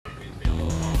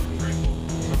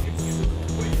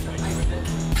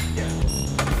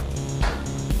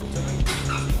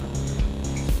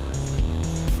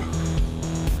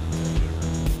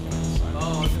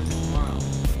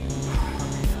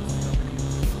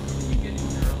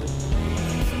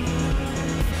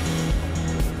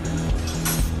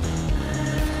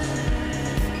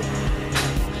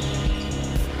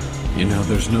Now,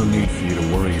 there's no need for you to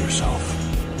worry yourself.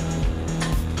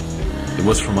 It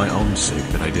was for my own sake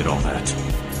that I did all that.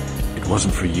 It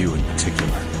wasn't for you in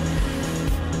particular.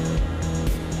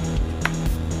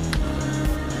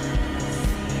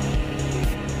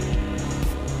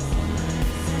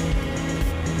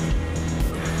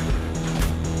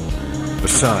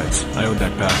 Besides, I owed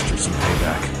that bastard some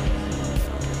payback.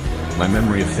 My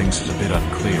memory of things is a bit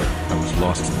unclear. I was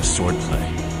lost in the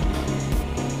swordplay.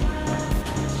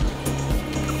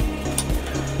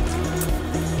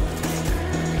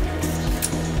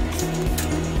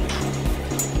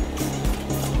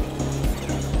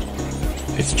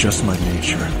 It's just my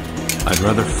nature. I'd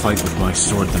rather fight with my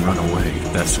sword than run away,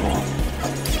 that's all.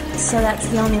 So that's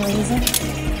the only reason?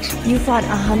 You fought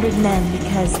 100 men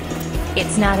because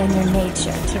it's not in your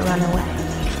nature to run away.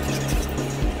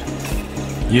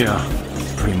 Yeah,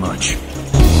 pretty much.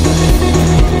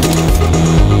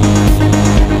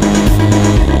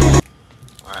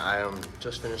 I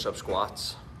just finished up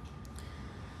squats.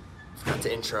 Forgot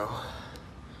the intro.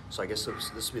 So I guess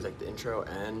this will be like the intro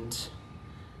and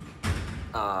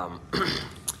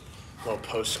little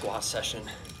post squat session.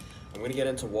 I'm gonna get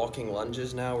into walking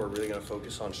lunges now. We're really gonna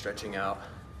focus on stretching out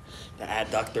the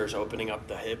adductors, opening up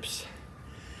the hips,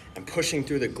 and pushing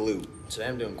through the glute. Today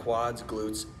I'm doing quads,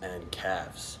 glutes, and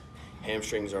calves.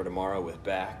 Hamstrings are tomorrow with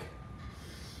back.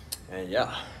 And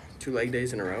yeah, 2 leg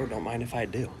days in a row. Don't mind if I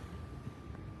do.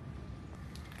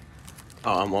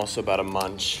 Oh, I'm also about to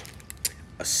munch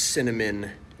a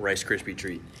cinnamon Rice Krispie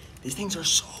treat. These things are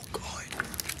so good.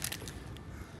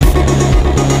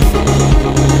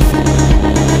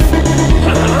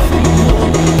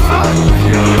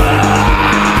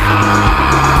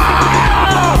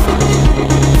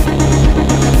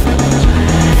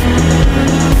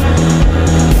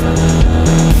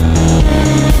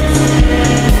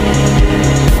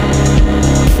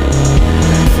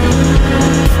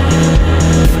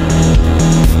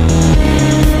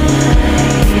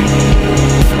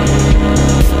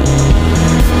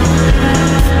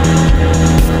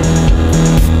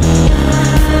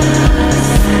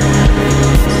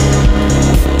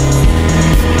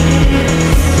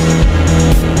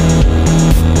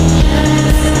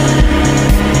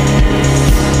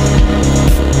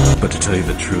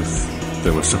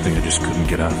 There was something I just couldn't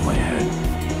get out of my head.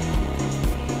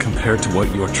 Compared to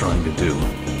what you're trying to do,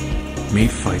 me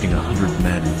fighting 100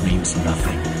 men means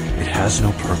nothing. It has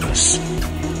no purpose.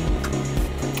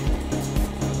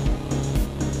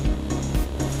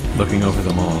 Looking over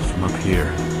them all from up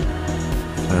here,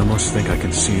 I almost think I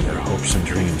can see their hopes and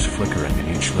dreams flickering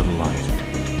in each little light.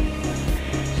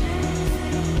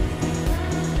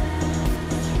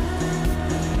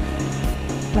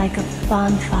 Like a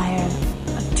bonfire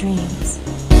of dreams.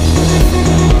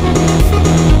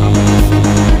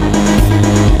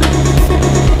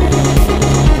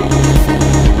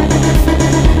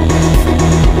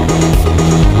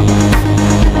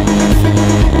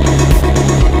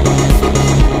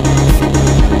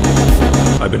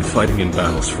 I've been fighting in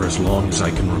battles for as long as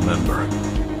I can remember.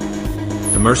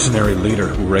 The mercenary leader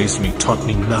who raised me taught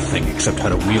me nothing except how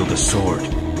to wield a sword.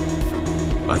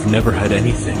 I've never had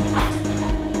anything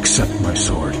except my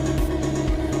sword.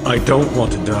 I don't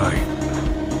want to die.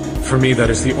 For me, that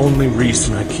is the only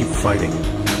reason I keep fighting.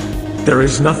 There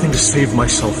is nothing to save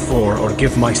myself for or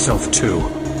give myself to.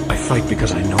 I fight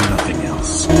because I know nothing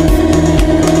else.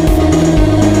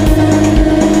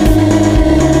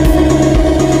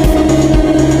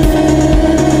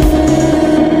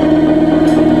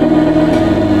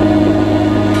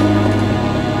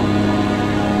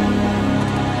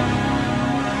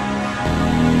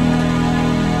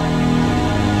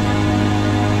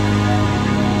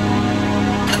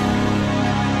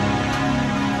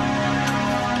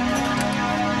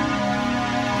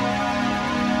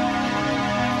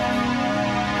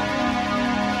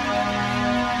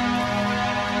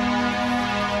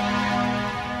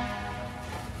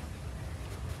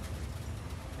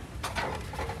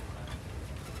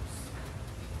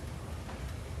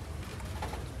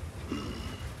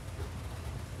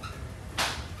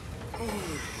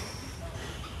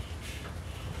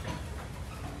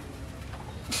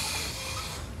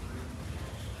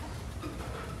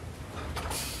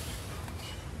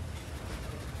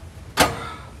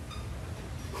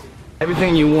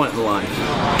 Everything you want in life,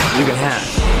 you can have.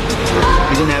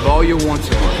 You can have all your wants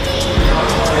in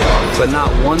life. But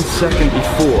not 1 second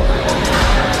before,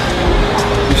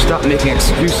 you stop making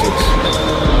excuses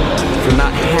for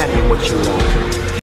not having what you want.